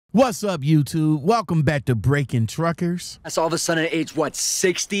What's up, YouTube? Welcome back to Breaking Truckers. That's all of a sudden at age, what,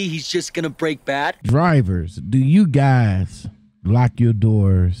 60? He's just gonna break bad? Drivers, do you guys lock your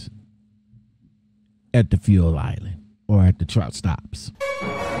doors at the fuel island or at the truck stops?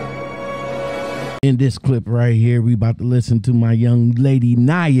 In this clip right here, we about to listen to my young lady,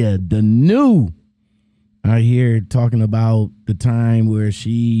 Naya, the new. I hear talking about the time where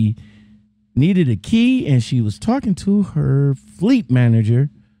she needed a key and she was talking to her fleet manager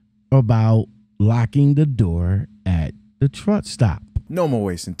about locking the door at the truck stop. No more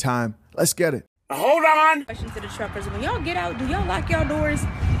wasting time. Let's get it. Hold on. Question to the truckers: when y'all get out, do y'all lock y'all doors?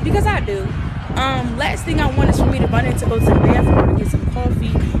 Because I do. Last thing I want is for me to run in to go to the bathroom to get some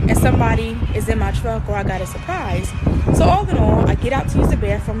coffee, and somebody is in my truck, or I got a surprise. So all in all, I get out to use the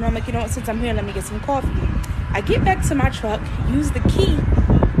bathroom, and I'm like, you know what? Since I'm here, let me get some coffee. I get back to my truck, use the key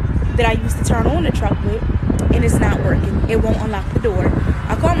that I used to turn on the truck with, and it's not working. It won't unlock the door.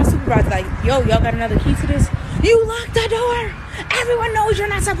 I call my supervisor like, yo, y'all got another key to this? You locked the door. Everyone knows you're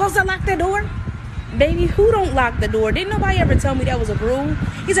not supposed to lock the door. Baby, who don't lock the door? Didn't nobody ever tell me that was a rule?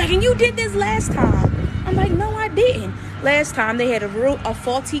 He's like, and you did this last time. I'm like, no, I didn't. Last time they had a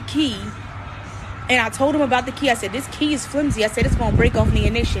faulty key, and I told him about the key. I said, this key is flimsy. I said, it's going to break off in the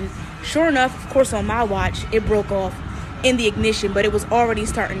ignition. Sure enough, of course, on my watch, it broke off in the ignition, but it was already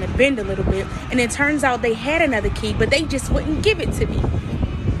starting to bend a little bit. And it turns out they had another key, but they just wouldn't give it to me.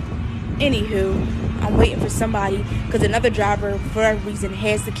 Anywho, I'm waiting for somebody because another driver, for a reason,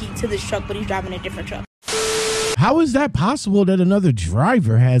 has the key to this truck, but he's driving a different truck. How is that possible that another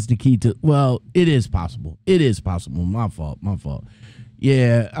driver has the key to? Well, it is possible. It is possible. My fault. My fault.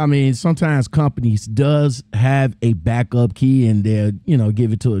 Yeah, I mean, sometimes companies does have a backup key and they'll,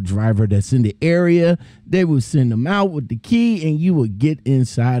 give it to a driver that's in the area. They will send them out with the key and you will get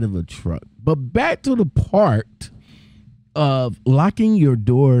inside of a truck. But back to the part of locking your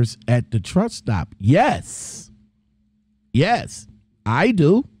doors at the truck stop. Yes. Yes, I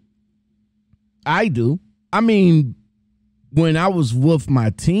do. I do. I mean, when I was with my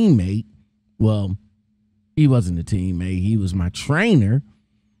teammate, well, he wasn't a teammate. He was my trainer.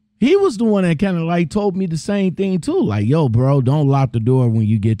 He was the one that kind of like told me the same thing too. Like, yo, bro, don't lock the door when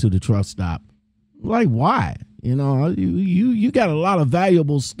you get to the truck stop. Like, why? You got a lot of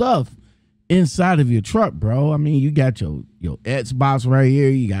valuable stuff inside of your truck, bro. I mean, you got your Xbox right here.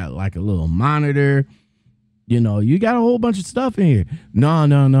 You got like a little monitor. You got a whole bunch of stuff in here.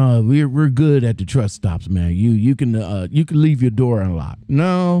 No. We're good at the truck stops, man. You can leave your door unlocked.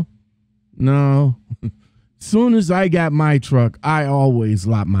 No. Soon as I got my truck, I always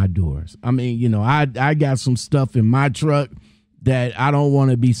lock my doors. I mean, I got some stuff in my truck that I don't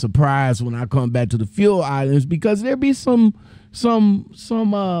want to be surprised when I come back to the fuel islands, because there be some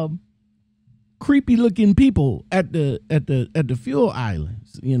creepy looking people at the fuel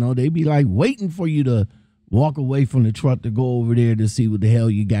islands. They be like waiting for you to walk away from the truck to go over there to see what the hell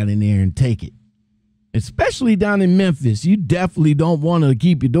you got in there and take it. Especially down in Memphis. You definitely don't want to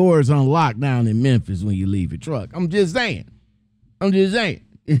keep your doors unlocked down in Memphis when you leave your truck. I'm just saying. But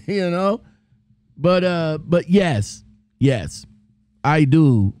yes, I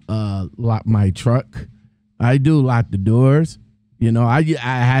do lock my truck. I do lock the doors. I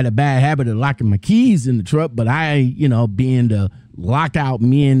had a bad habit of locking my keys in the truck, but being the lockout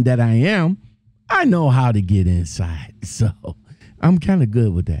man that I am, I know how to get inside. So I'm kind of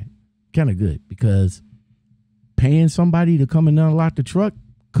good with that. Kind of good, because paying somebody to come and unlock the truck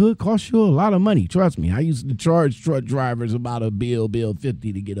could cost you a lot of money. Trust me, I used to charge truck drivers about a bill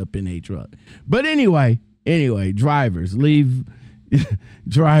 50 to get up in a truck. But anyway, drivers, leave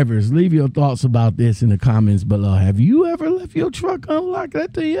your thoughts about this in the comments below. Have you ever left your truck unlocked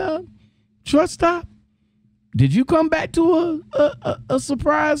at the truck stop? Did you come back to a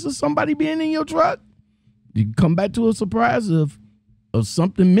surprise of somebody being in your truck? Did you come back to a surprise of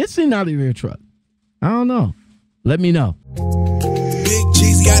something missing out of your truck? I don't know. Let me know. Big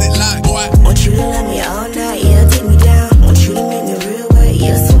G's got it locked, boy. Want you to love me all night, yeah, take me down. Want you to make me real wet,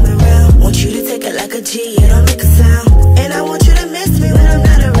 yeah, swim around. Want you to take it like a G, yeah, don't make a sound.